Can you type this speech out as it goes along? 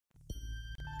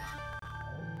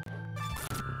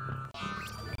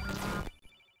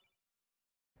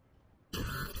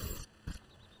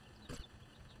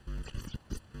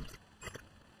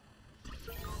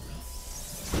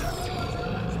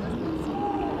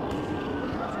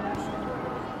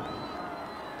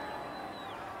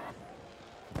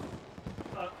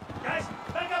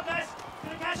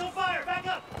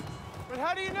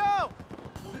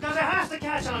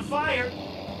catch on fire.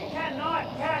 It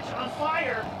cannot catch on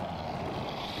fire.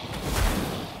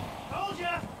 Told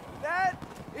ya. That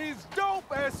is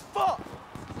dope as fuck.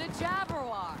 The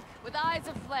Jabberwock with eyes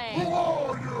of flame. Who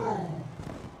are you?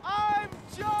 I'm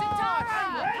John.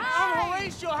 Tatara! I'm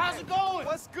Horatio. How's it going?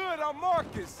 What's good? I'm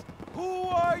Marcus. Who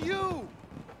are you?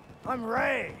 I'm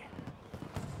Ray.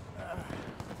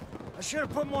 I should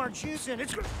have put more juice in.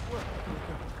 It's...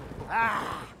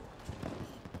 Ah!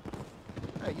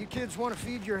 Hey, you kids want to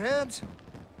feed your heads?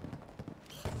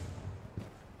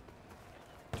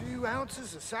 2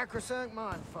 ounces of sacrosanct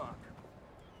mindfuck.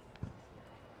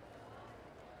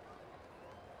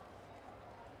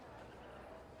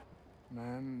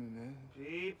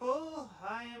 People,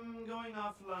 I am going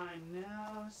offline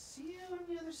now. See you on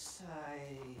the other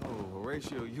side. Oh,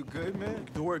 Horatio, you good, man?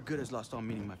 The word good has lost all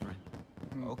meaning, my friend.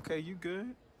 Okay, you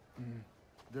good?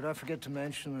 Did I forget to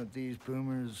mention that these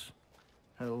boomers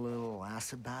had a little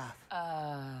acid bath?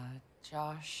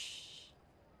 Josh.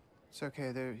 It's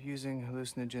okay, they're using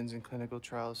hallucinogens in clinical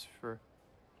trials for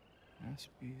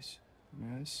maspies.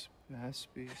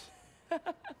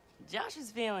 Josh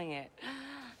is feeling it.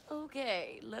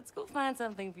 Okay, let's go find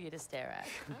something for you to stare at.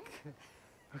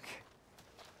 Okay.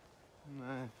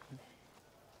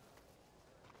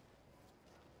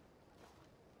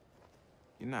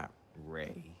 You're not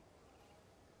Ray.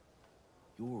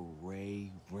 You're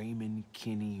Raymond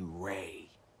Kenney Ray.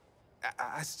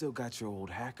 I still got your old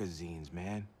hacker zines,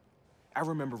 man. I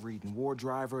remember reading War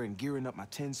Driver and gearing up my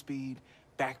 10-speed,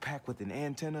 backpack with an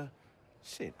antenna.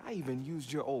 Shit, I even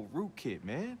used your old rootkit,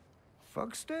 man.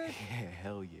 Fuck stick? Yeah,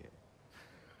 hell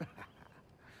yeah.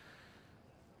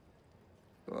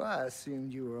 Well, I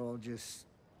assumed you were all just...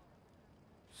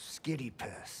 skitty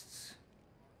pests.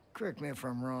 Correct me if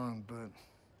I'm wrong, but...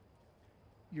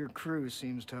 your crew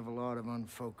seems to have a lot of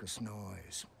unfocused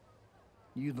noise.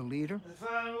 You the leader?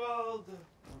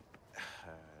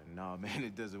 No, man,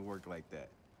 it doesn't work like that.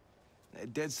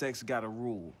 DedSec's got a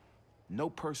rule. No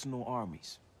personal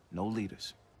armies, no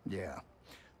leaders. Yeah.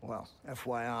 Well,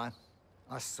 FYI,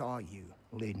 I saw you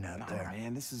leading out there.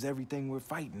 Man, this is everything we're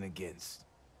fighting against.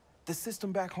 The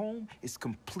system back home is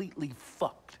completely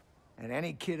fucked. And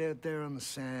any kid out there on the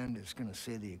sand is gonna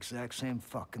say the exact same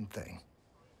fucking thing.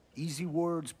 Easy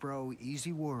words, bro,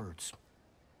 easy words.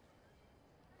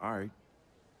 All right.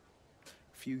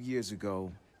 A few years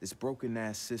ago, this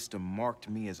broken-ass system marked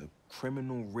me as a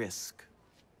criminal risk.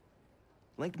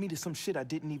 Linked me to some shit I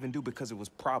didn't even do because it was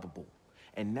probable.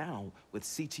 And now, with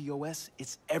ctOS,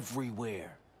 it's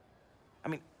everywhere. I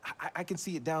mean, I can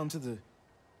see it down to the...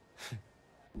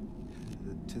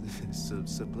 to the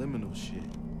subliminal shit.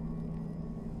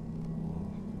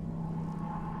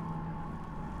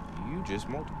 You just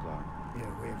multiplied.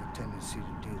 Yeah, we have a tendency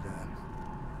to do that.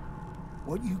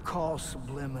 What you call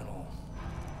subliminal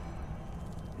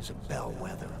is a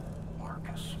bellwether,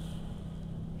 Marcus.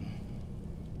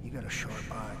 You got a sharp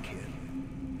eye, kid.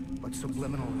 But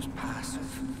subliminal is passive.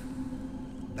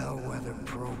 Bellwether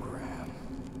program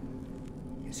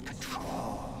is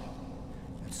control.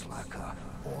 It's like a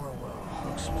Orwell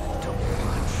Huxley double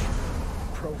punch.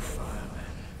 Profiling,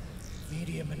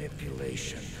 media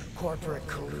manipulation, corporate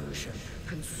collusion,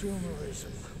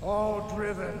 consumerism, all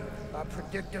driven by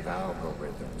predictive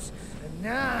algorithms. And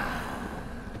now,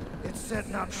 it's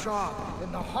setting up shop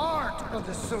in the heart of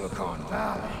the Silicon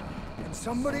Valley. And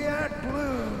somebody at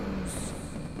Bloom's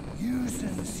using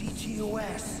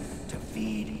ctOS to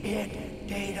feed it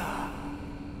data.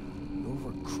 You're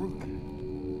recruiting.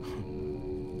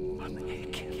 I'm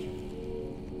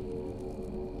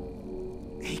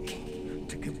aching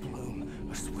to give Bloom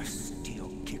a swift steel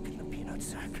kick in the peanut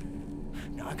sack.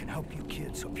 Now I can help you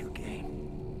kids up your game.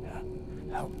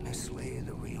 Help me slay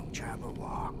the real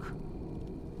Jabberwock.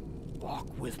 Walk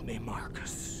with me,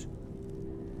 Marcus.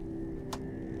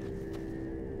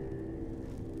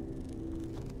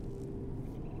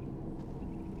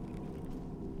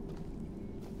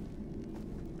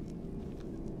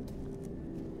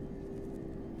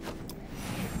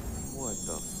 What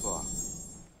the fuck?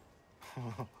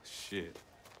 Oh, shit.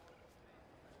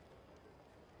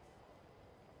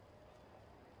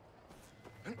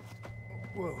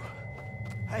 Whoa.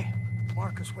 Hey,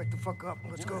 Marcus, wake the fuck up.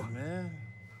 Let's go. Man.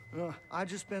 I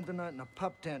just spent the night in a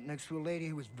pup tent next to a lady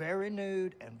who was very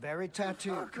nude and very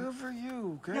tattooed. Good for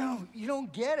you, girl. No, you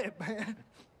don't get it, man.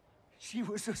 She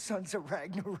was the Sons of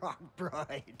Ragnarok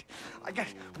bride.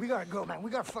 We gotta go, man. We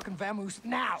gotta fucking vamoose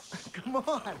now. Come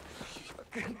on.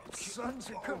 Fucking sons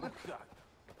are coming.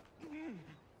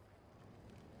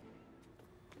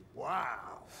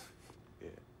 Wow. Yeah.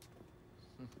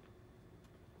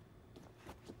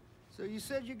 So you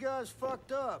said you guys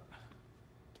fucked up.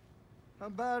 How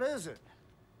bad is it?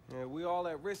 Yeah, we all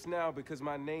at risk now because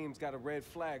my name's got a red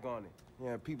flag on it.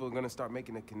 Yeah, people are gonna start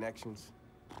making the connections.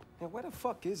 Yeah, where the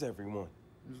fuck is everyone?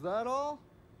 Is that all?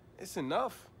 It's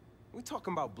enough. We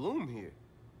talking about Bloom here.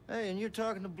 Hey, and you're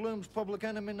talking to Bloom's public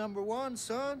enemy #1,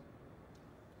 son?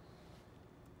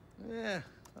 Yeah,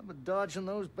 I've been dodging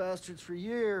those bastards for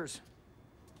years.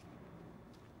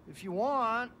 If you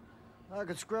want, I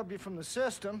could scrub you from the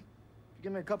system.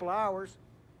 Give me a couple hours.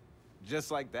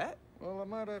 Just like that? Well, I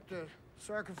might have to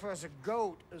sacrifice a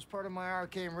goat as part of my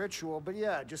arcane ritual, but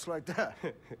yeah, just like that.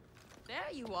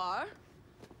 There you are.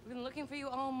 We've been looking for you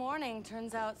all morning.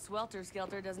 Turns out Swelter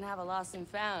Skelter doesn't have a lost and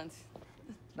found.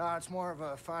 No, it's more of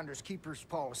a finders keepers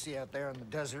policy out there in the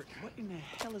desert. What in the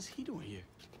hell is he doing here?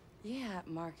 Yeah,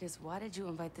 Marcus, why did you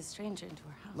invite this stranger into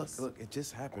our house? Look, it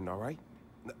just happened, all right?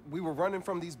 We were running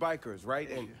from these bikers, right?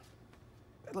 And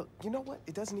look, you know what?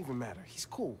 It doesn't even matter. He's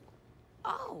cool.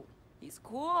 Oh, he's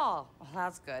cool. Well,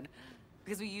 that's good.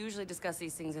 Because we usually discuss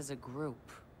these things as a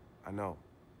group. I know.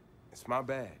 It's my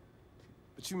bad.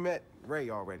 But you met Ray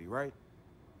already, right?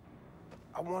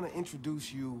 I want to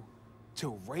introduce you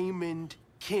to Raymond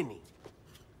Kenney.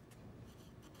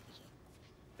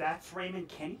 That's Raymond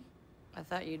Kenney? I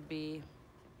thought you'd be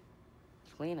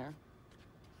cleaner.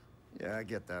 Yeah, I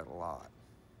get that a lot.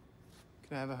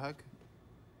 Can I have a hug?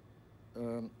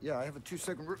 Yeah, I have a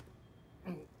 2-second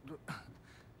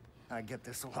I get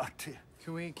this a lot, too.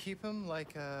 Can we keep him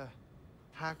like a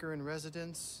hacker in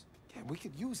residence? Yeah, we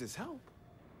could use his help.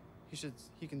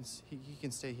 He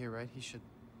can stay here, right? He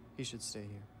should stay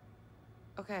here.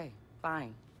 Okay,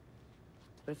 fine.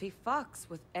 But if he fucks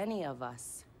with any of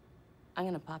us, I'm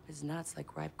gonna pop his nuts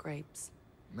like ripe grapes.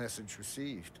 Message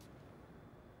received.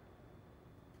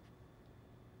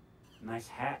 Nice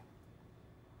hat.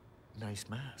 Nice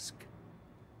mask.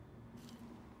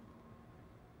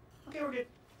 Okay, we're good.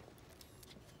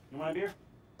 You want a beer?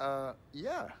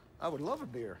 Yeah, I would love a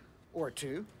beer. Or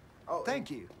two. Oh,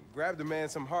 Thank you. Grab the man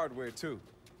some hardware, too.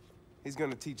 He's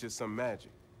gonna teach us some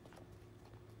magic.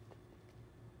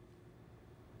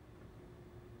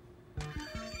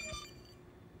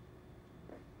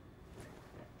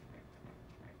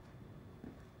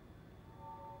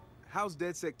 How's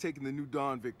DedSec taking the New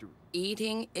Dawn victory?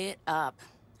 Eating it up.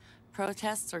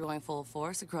 Protests are going full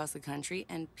force across the country,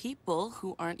 and people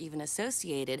who aren't even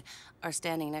associated are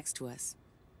standing next to us.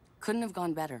 Couldn't have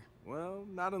gone better. Well,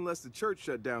 not unless the church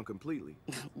shut down completely.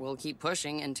 We'll keep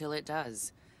pushing until it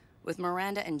does. With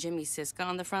Miranda and Jimmy Siska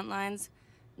on the front lines,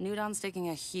 New Dawn's taking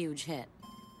a huge hit.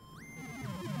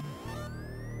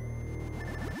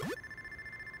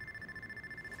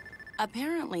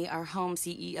 Apparently, our home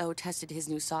CEO tested his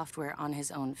new software on his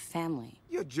own family.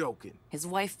 You're joking. His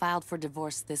wife filed for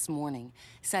divorce this morning,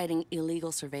 citing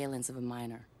illegal surveillance of a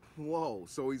minor. Whoa,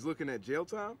 so he's looking at jail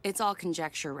time? It's all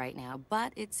conjecture right now,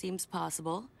 but it seems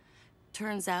possible.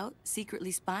 Turns out,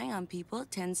 secretly spying on people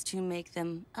tends to make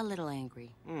them a little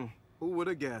angry. Who would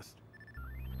have guessed?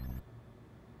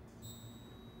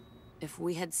 If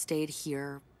we had stayed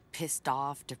here, pissed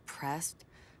off, depressed,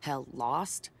 hell,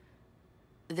 lost,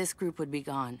 this group would be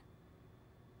gone.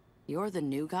 You're the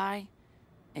new guy,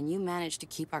 and you managed to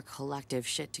keep our collective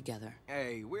shit together.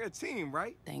 Hey, we're a team,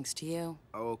 right? Thanks to you.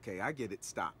 Okay, I get it.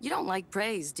 Stop. You don't like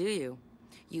praise, do you?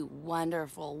 You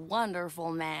wonderful,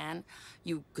 wonderful man.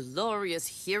 You glorious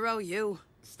hero, you.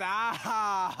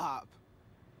 Stop!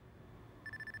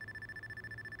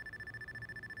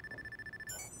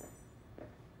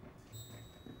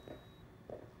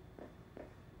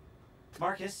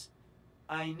 Marcus,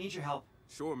 I need your help.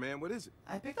 Sure, man. What is it?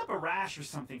 I picked up a rash or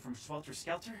something from Swelter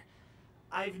Skelter.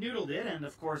 I've noodled it, and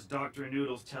of course Dr.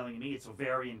 Noodle's telling me it's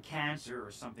ovarian cancer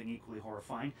or something equally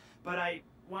horrifying, but I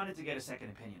wanted to get a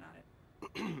second opinion on it.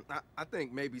 I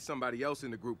think maybe somebody else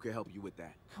in the group could help you with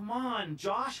that. Come on,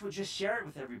 Josh would just share it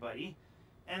with everybody,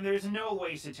 and there's no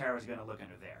way Satara's gonna look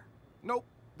under there. Nope.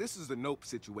 This is a nope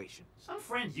situation. Some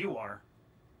friend you are.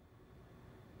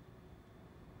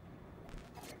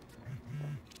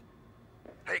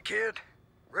 Hey, kid.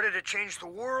 Ready to change the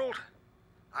world?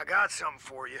 I got something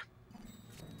for you.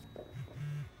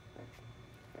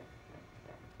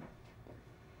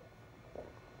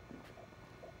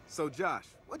 So, Josh,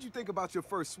 what'd you think about your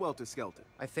first Swelter Skelter?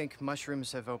 I think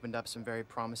mushrooms have opened up some very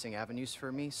promising avenues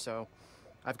for me, so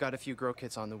I've got a few grow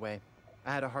kits on the way.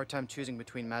 I had a hard time choosing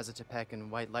between Mazatepec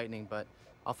and White Lightning, but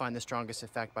I'll find the strongest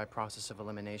effect by process of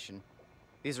elimination.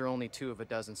 These are only 2 of a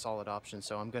dozen solid options,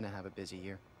 so I'm gonna have a busy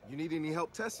year. You need any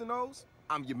help testing those?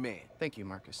 I'm your man. Thank you,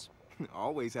 Marcus.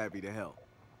 Always happy to help.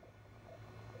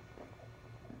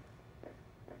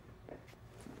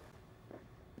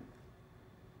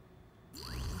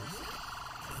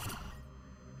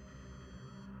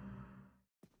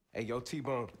 Hey, yo,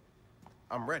 T-Bone,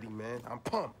 I'm ready, man. I'm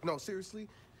pumped. No, seriously,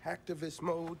 hacktivist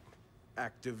mode,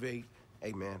 activate.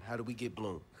 Hey, man, how do we get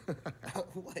Bloom?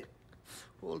 What?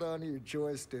 Hold on to your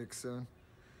joystick, son.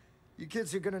 You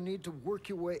kids are gonna need to work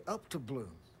your way up to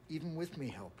Bloom, even with me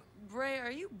helping. Ray,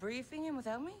 are you briefing him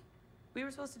without me? We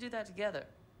were supposed to do that together.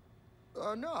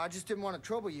 No, I just didn't want to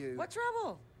trouble you. What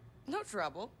trouble? No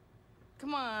trouble.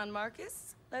 Come on,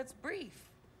 Marcus. Let's brief.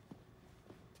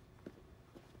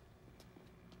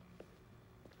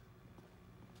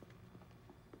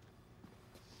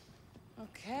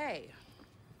 Okay.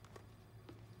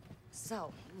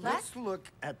 So, let's look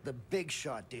at the big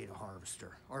shot data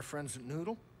harvester, our friends at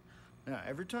Noodle. Now,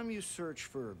 every time you search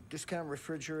for discount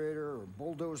refrigerator or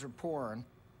bulldozer pouring,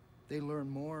 they learn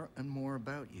more and more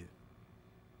about you.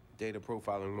 Data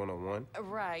profiling 101.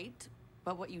 Right,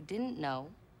 but what you didn't know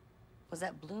was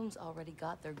that Bloom's already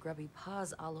got their grubby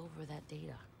paws all over that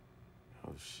data.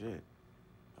 Oh, shit.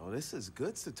 Oh, this is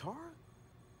good, Satara.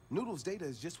 Noodle's data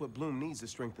is just what Bloom needs to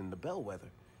strengthen the bellwether.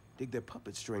 Dig their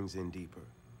puppet strings in deeper.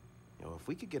 You know, if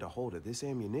we could get a hold of this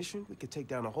ammunition, we could take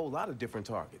down a whole lot of different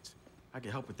targets. I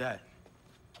can help with that.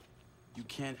 You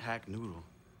can't hack Noodle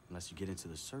unless you get into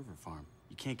the server farm.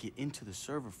 You can't get into the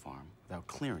server farm without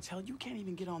clearance. Hell, you can't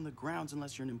even get on the grounds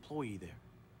unless you're an employee there.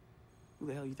 Who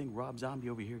the hell you think Rob Zombie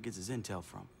over here gets his intel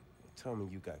from? Tell me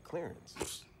you got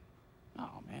clearance.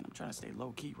 Oh, man, I'm trying to stay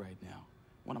low-key right now.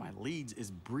 One of my leads is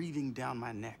breathing down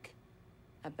my neck.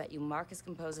 I bet you Marcus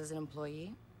can pose as an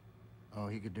employee. Oh,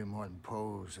 he could do more than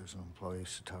pose as an employee,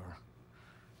 Satara.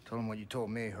 Tell him what you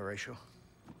told me, Horatio.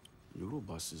 Noodle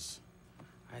buses.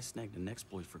 I snagged an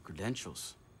exploit for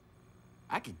credentials.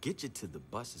 I could get you to the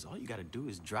buses. All you gotta do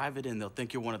is drive it in. They'll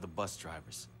think you're one of the bus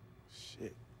drivers.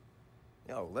 Shit.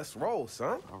 Yo, let's roll,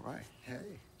 son. All right.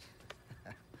 Hey.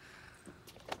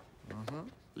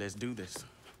 Let's do this.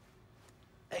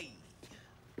 Hey.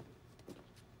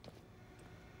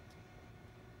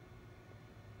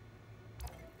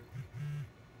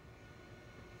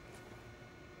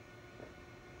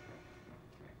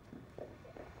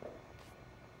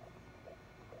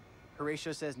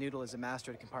 Horatio says Noodle is a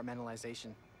master at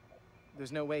compartmentalization.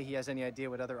 There's no way he has any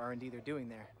idea what other R&D they're doing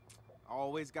there.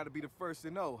 Always got to be the first to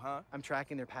know, huh? I'm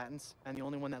tracking their patents, and the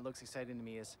only one that looks exciting to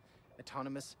me is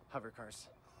autonomous hover cars.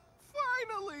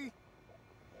 Finally!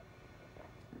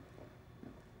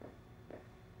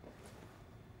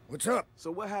 What's up? So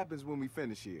what happens when we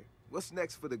finish here? What's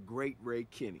next for the great Ray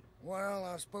Kenney? Well,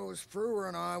 I suppose Frewer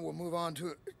and I will move on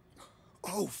to...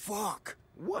 Oh, fuck!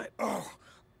 What? Oh,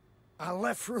 I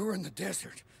left Frewer in the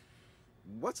desert.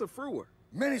 What's a Frewer?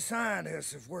 Many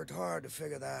scientists have worked hard to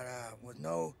figure that out with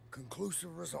no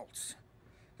conclusive results.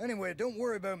 Anyway, don't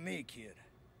worry about me, kid.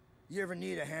 You ever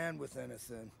need a hand with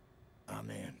anything, I'm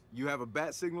in. You have a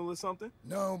bat signal or something?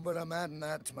 No, but I'm adding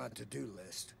that to my to-do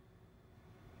list.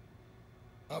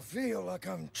 I feel like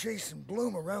I'm chasing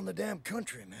Bloom around the damn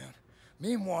country, man.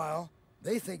 Meanwhile,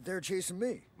 they think they're chasing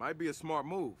me. Might be a smart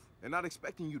move. They're not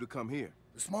expecting you to come here.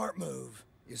 The smart move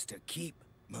is to keep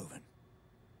moving.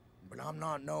 But I'm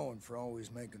not known for always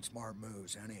making smart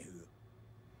moves, anywho.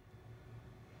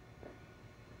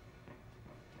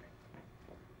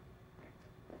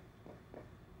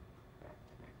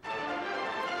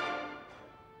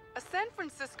 A San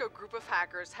Francisco group of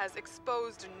hackers has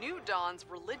exposed New Dawn's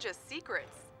religious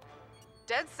secrets.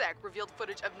 DedSec revealed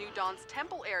footage of New Dawn's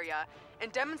temple area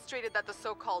and demonstrated that the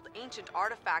so-called ancient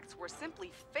artifacts were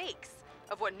simply fakes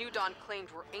of what New Dawn claimed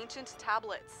were ancient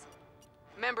tablets.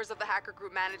 Members of the hacker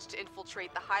group managed to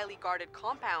infiltrate the highly guarded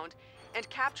compound and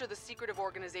capture the secretive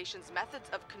organization's methods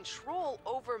of control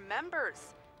over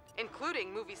members,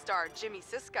 including movie star Jimmy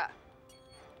Siska.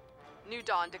 New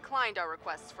Dawn declined our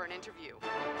requests for an interview.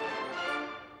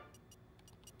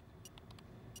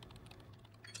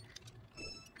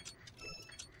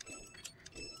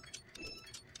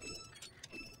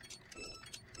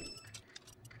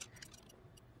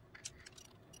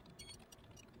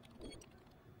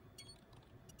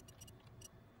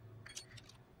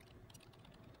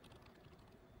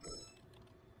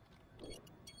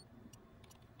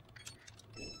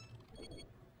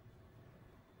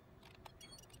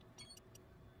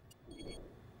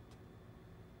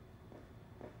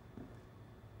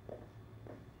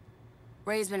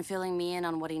 Ray's been filling me in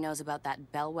on what he knows about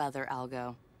that bellwether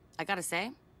algo. I gotta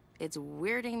say, it's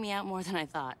weirding me out more than I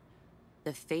thought.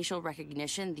 The facial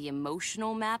recognition, the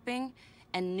emotional mapping,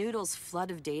 and Noodle's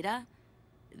flood of data.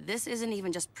 This isn't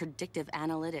even just predictive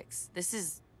analytics. This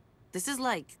is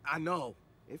like... I know.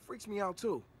 It freaks me out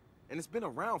too. And it's been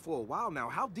around for a while now.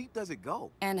 How deep does it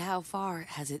go? And how far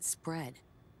has it spread?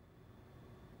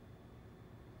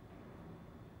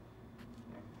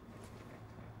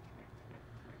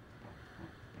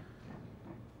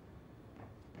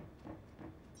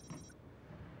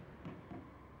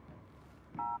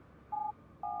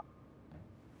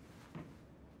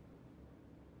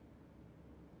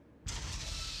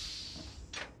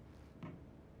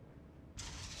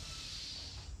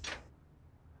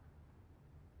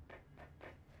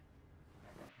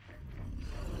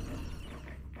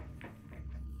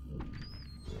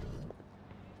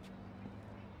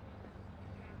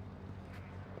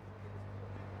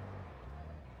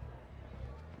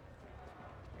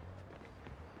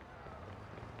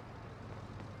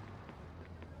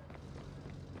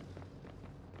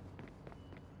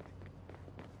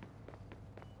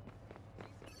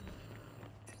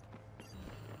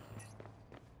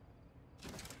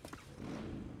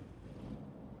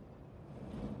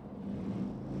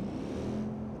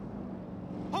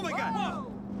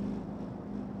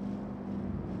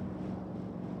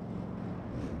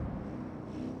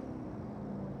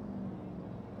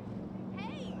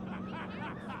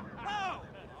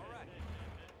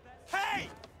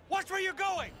 Watch where you're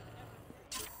going!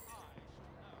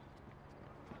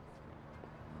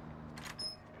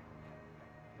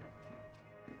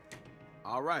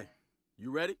 All right.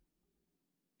 You ready?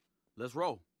 Let's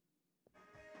roll.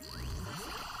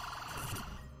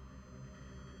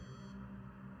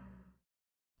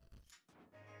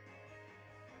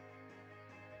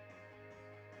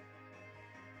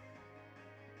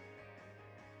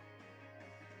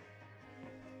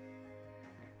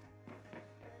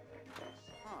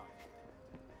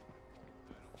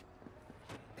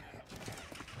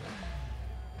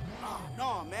 Oh,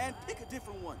 no, man. Pick a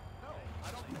different one.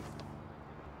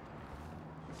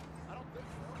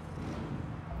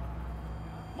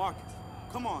 Marcus,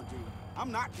 come on, dude.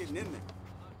 I'm not getting in there.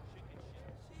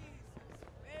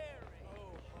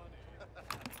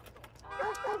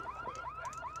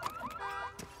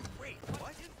 Wait,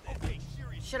 what? Okay,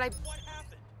 seriously. Should I... What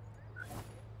happened?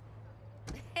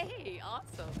 Hey,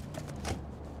 awesome.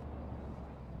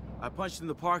 I punched in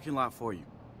the parking lot for you.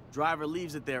 Driver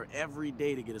leaves it there every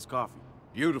day to get his coffee.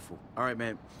 Beautiful. All right,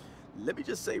 man. Let me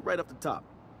just say right off the top,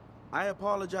 I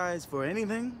apologize for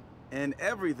anything and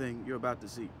everything you're about to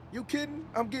see. You kidding?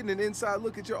 I'm getting an inside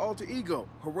look at your alter ego,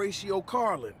 Horatio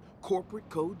Carlin, corporate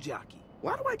code jockey.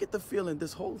 Why do I get the feeling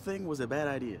this whole thing was a bad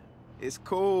idea? It's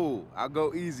cool. I'll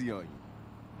go easy on you.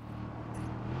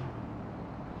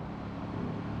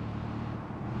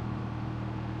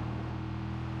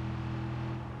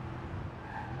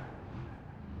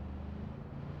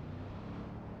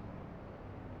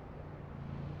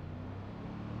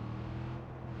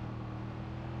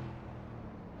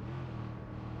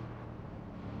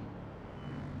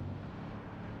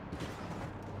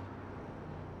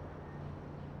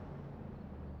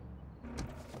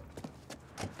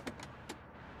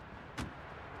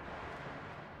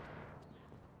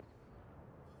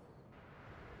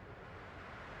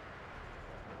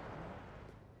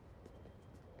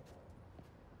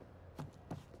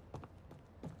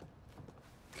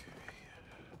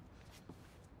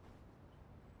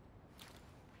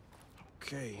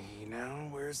 Okay, now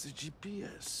where's the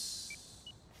GPS?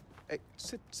 Hey,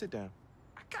 sit down.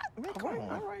 I got, man, come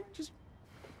on. All right, just,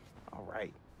 all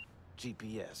right.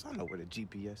 GPS, I know where the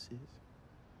GPS is.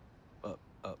 Up,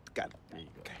 got it. There you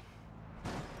go. Okay.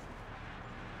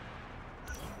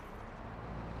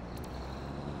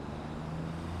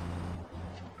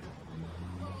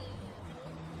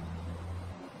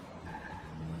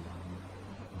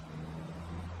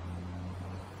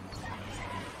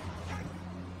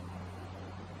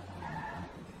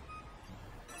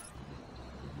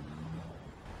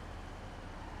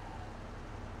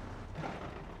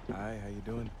 Hi, how you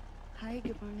doing? Hi,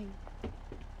 good morning.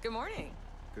 Good morning.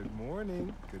 Good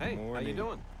morning. Good Hey, morning. how you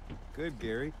doing? Good,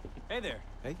 Gary. Hey there.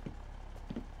 Hey.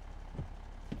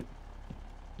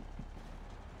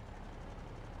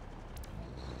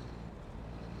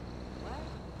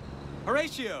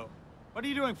 Horatio! What are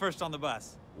you doing first on the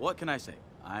bus? What can I say?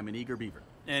 I'm an eager beaver.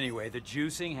 Anyway, the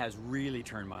juicing has really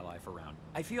turned my life around.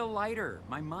 I feel lighter,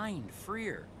 my mind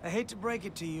freer. I hate to break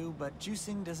it to you, but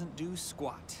juicing doesn't do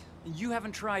squat. You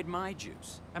haven't tried my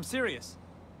juice. I'm serious.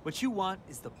 What you want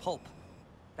is the pulp.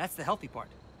 That's the healthy part.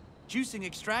 Juicing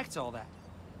extracts all that.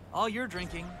 All you're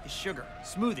drinking is sugar,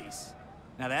 smoothies.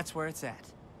 Now that's where it's at.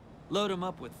 Load them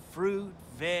up with fruit,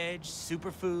 veg,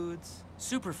 superfoods.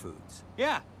 Superfoods?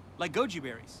 Yeah, like goji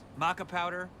berries, maca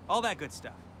powder, all that good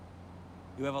stuff.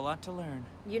 You have a lot to learn.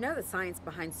 You know the science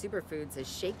behind superfoods is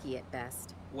shaky at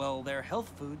best. Well, they're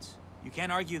health foods. You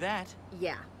can't argue that.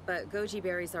 Yeah, but goji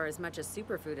berries are as much a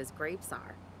superfood as grapes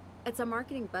are. It's a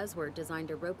marketing buzzword designed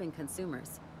to rope in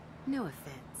consumers. No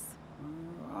offense.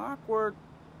 Awkward.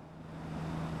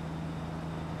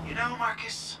 You know,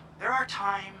 Marcus, there are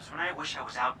times when I wish I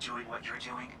was out doing what you're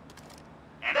doing.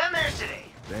 And then there's today.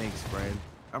 Thanks, friend.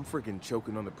 I'm freaking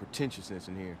choking on the pretentiousness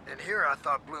in here. And here I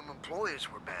thought Bloom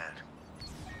employees were bad.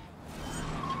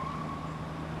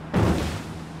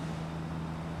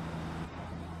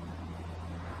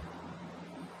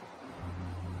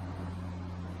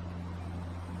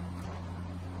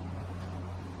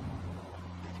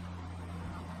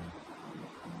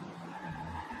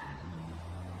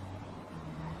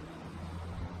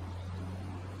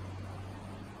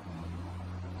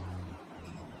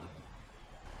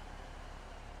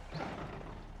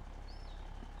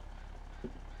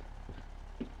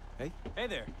 Hey? Hey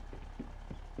there.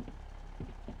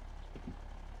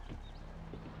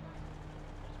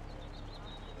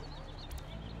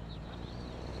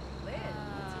 Lynn,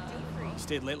 what's your debrief?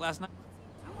 Stayed late last night?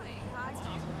 Oh, wait, hi,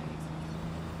 Tom.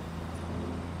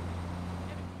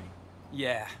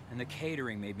 Yeah, and the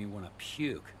catering made me want to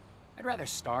puke. I'd rather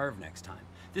starve next time.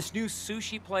 This new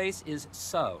sushi place is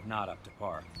so not up to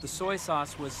par. The soy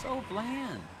sauce was so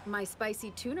bland. My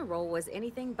spicy tuna roll was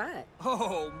anything but.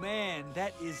 Oh man,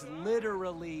 that is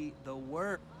literally the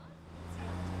worst.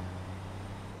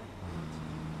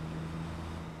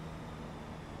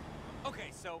 Okay,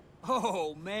 so.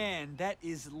 Oh man, that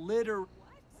is literally.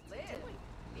 Liz,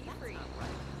 be free.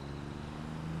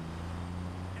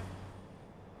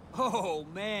 Oh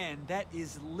man, that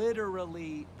is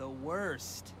literally the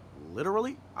worst.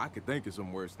 Literally? I could think of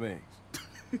some worse things.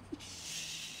 Yeah,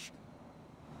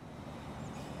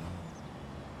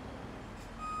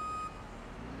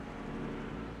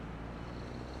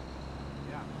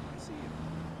 I see you.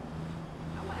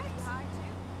 I want to be high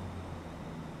too.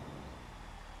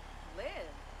 Liz,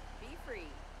 be free.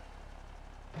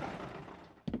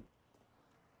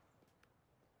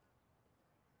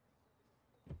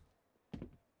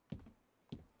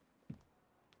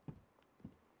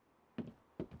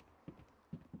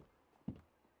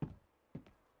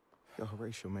 Yo,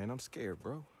 Horatio, man, I'm scared,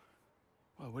 bro.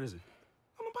 Well, what is it?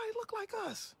 Don't nobody look like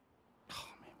us. Oh,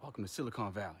 man, welcome to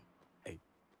Silicon Valley. Hey,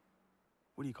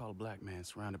 what do you call a black man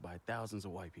surrounded by thousands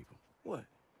of white people? What?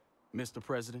 Mr.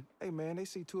 President? Hey, man, they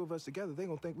see two of us together, they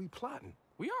gonna think we plotting.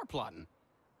 We are plotting.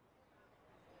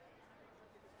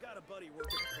 Got a buddy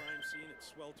working the crime scene at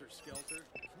Swelter Skelter.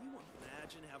 Can you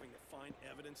imagine having to find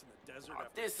evidence in the desert after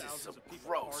this is thousands some of people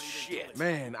gross partied shit. until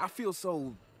Man, I feel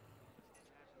so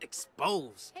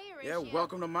exposed. Hey, Yeah, Horatio.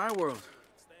 welcome to my world.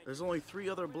 There's only 3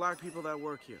 other black people that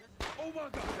work here. Oh my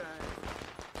God!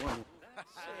 One.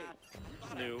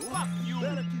 New. Fuck you,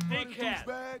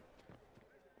 dickhead.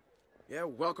 Yeah,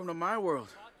 welcome to my world.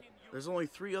 There's only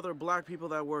 3 other black people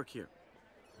that work here.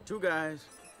 2 guys,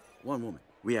 1 woman.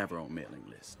 We have our own mailing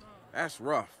list. That's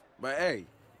rough. But hey,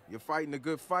 you're fighting a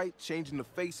good fight, changing the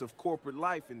face of corporate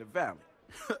life in the valley.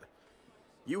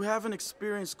 You haven't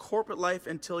experienced corporate life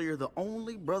until you're the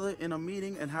only brother in a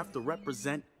meeting and have to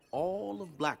represent all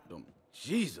of blackdom.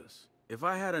 Jesus. If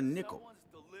I had a nickel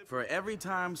for every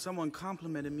time someone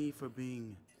complimented me for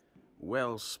being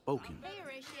well-spoken. Hey,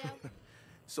 Horatio.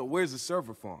 So where's the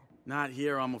server farm? Not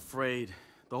here, I'm afraid.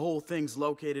 The whole thing's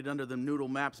located under the Noodle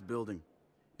Maps building.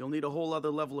 You'll need a whole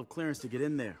other level of clearance to get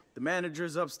in there. The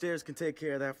managers upstairs can take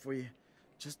care of that for you.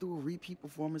 Just do a repeat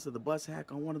performance of the bus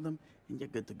hack on one of them, and you're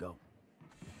good to go.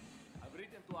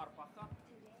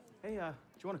 Hey, do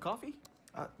you want a coffee?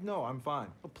 No, I'm fine.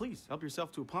 Oh, please, help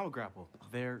yourself to a pomegranate.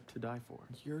 They're to die for.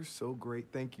 You're so great.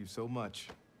 Thank you so much.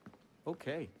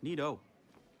 Okay, neato.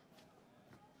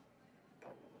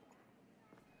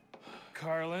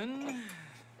 Carlin.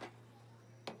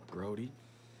 Brody.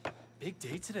 Big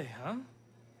day today, huh?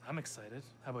 I'm excited.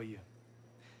 How about you?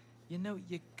 You know,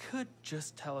 you could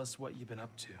just tell us what you've been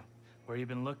up to. Where you've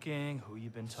been looking, who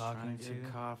you've been talking to. Trying to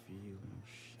get coffee, you little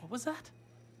shit. What was that?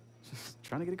 Just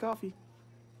trying to get a coffee.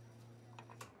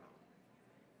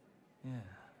 Yeah.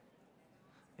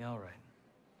 Yeah, all right.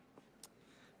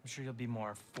 I'm sure you'll be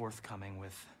more forthcoming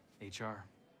with HR.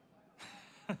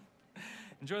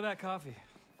 Enjoy that coffee.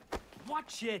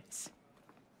 Watch it!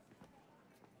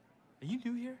 Are you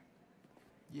new here?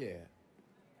 Yeah.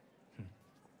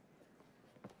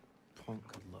 Punk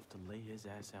could love to lay his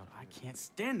ass out. I can't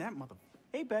stand that mother.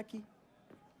 Hey, Becky.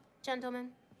 Gentlemen.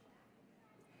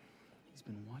 He's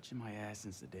been watching my ass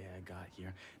since the day I got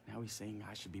here. Now he's saying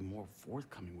I should be more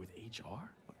forthcoming with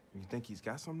HR? You think he's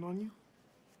got something on you?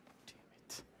 Damn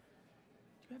it.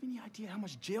 Do you have any idea how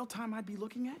much jail time I'd be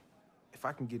looking at? If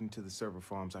I can get into the server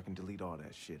farms, I can delete all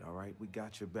that shit, all right? We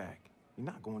got your back. You're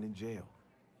not going in jail.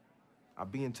 I'll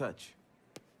be in touch.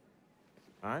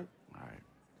 All right? All right.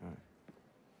 All right.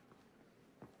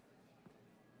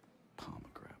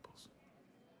 Pomegrapples.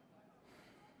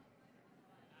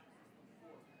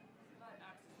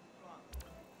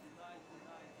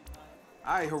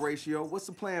 All right, Horatio, what's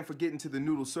the plan for getting to the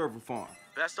Noodle server farm?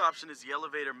 Best option is the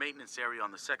elevator maintenance area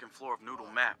on the 2nd floor of Noodle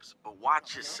Maps. But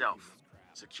watch yourself.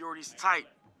 Security's tight.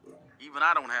 Even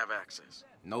I don't have access.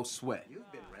 No sweat.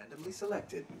 You've been randomly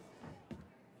selected.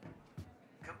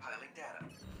 Compiling data.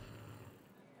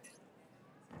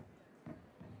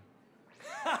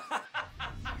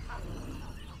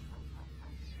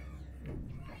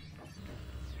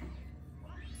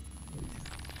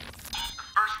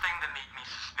 First thing that made me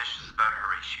suspicious about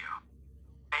Horatio.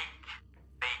 Fake,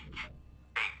 fake,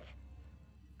 fake.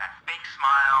 That fake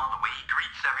smile, the way he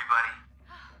greets everybody.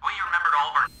 The way he remembered all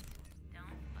of our... Don't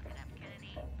fuck it up,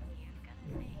 Kennedy. You've got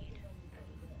the lead.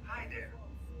 Hi there.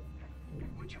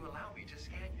 Would you allow me to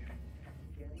scan you?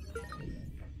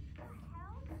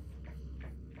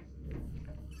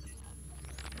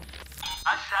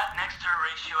 I sat next to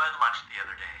Horatio at lunch the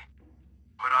other day.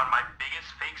 Put on my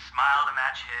biggest fake smile to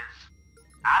match his.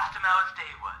 Asked him how his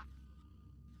day was.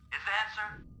 His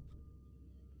answer?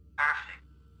 Perfect.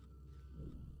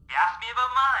 He asked me about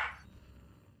mine.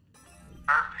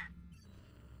 Perfect.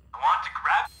 I want to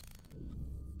grab...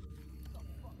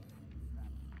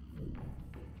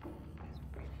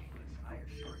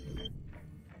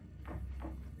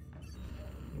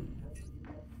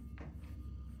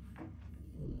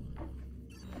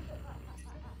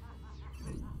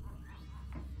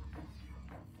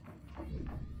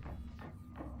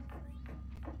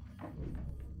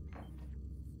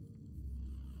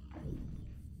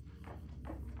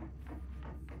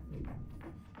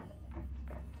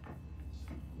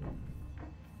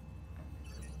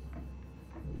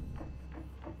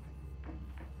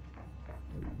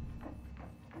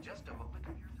 Just a moment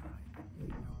of your time.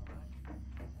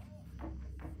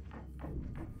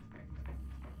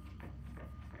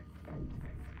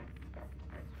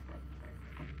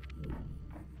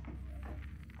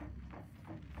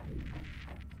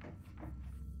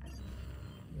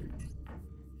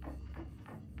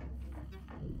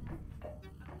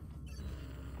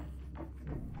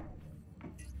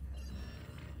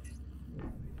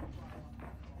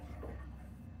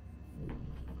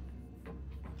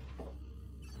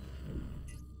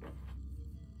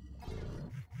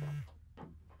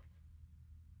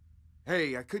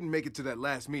 Hey, I couldn't make it to that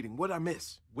last meeting. What'd I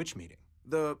miss? Which meeting?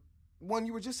 The one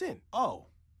you were just in. Oh,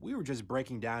 we were just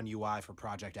breaking down UI for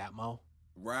Project Atmo.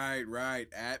 Right,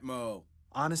 Atmo.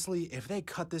 Honestly, if they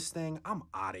cut this thing, I'm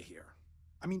out of here.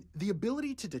 I mean, the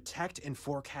ability to detect and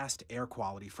forecast air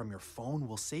quality from your phone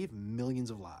will save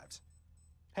millions of lives.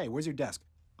 Hey, where's your desk?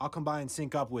 I'll come by and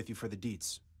sync up with you for the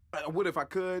deets. I would if I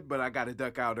could, but I gotta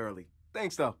duck out early.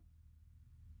 Thanks, though.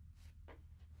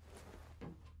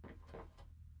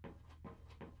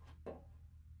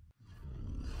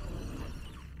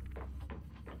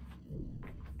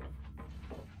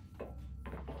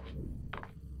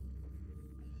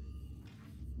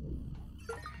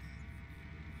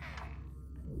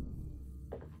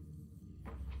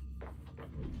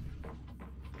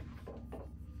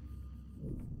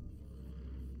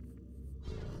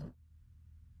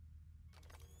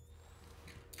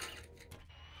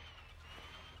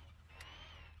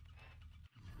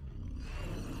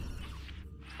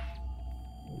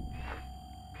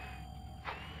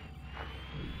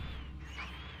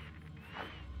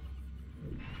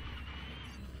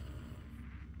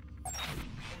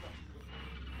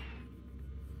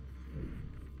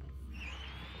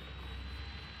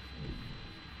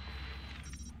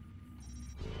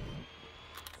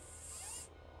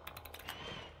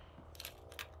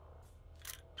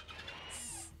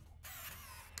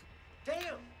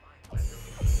 Damn!